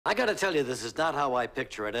I gotta tell you, this is not how I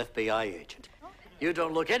picture an FBI agent. You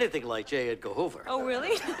don't look anything like J. Edgar Hoover. Oh,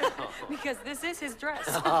 really? Because this is his dress.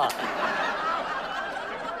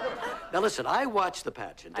 Now, listen, I watched the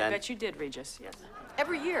pageant, I bet you did, Regis, yes.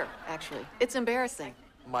 Every year, actually. It's embarrassing.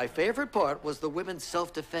 my favorite part was the women's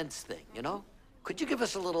self-defense thing, you know? Could you give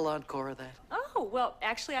us a little encore of that? Oh, well,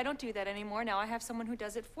 actually, I don't do that anymore. Now I have someone who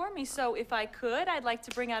does it for me. So if I could, I'd like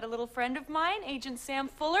to bring out a little friend of mine, Agent Sam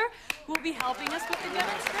Fuller, who will be helping us with the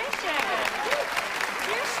demonstration.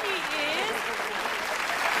 Here she is.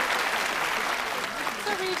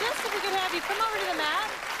 So, Regis, if we could have you come over to the mat.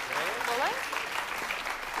 Fuller.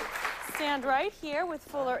 Stand right here with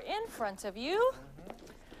Fuller in front of you.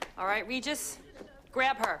 All right, Regis,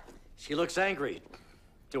 grab her. She looks angry.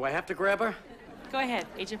 Do I have to grab her? Go ahead.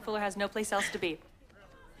 Agent Fuller has no place else to be.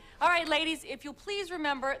 All right, ladies, if you'll please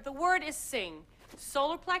remember, the word is sing.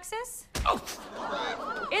 Solar plexus.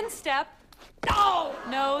 Oh. Instep. No.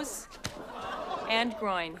 Nose. And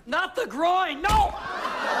groin. Not the groin, no!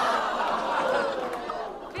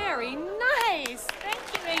 Very nice. Thank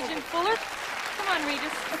you, Agent Fuller. Come on,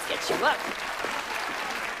 Regis. Let's get you up.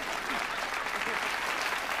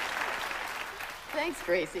 Thanks,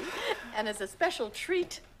 Gracie. And as a special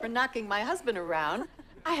treat for knocking my husband around,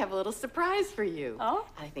 I have a little surprise for you. Oh?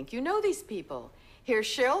 I think you know these people. Here's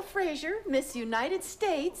Cheryl Frasier, Miss United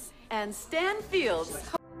States, and Stan Fields.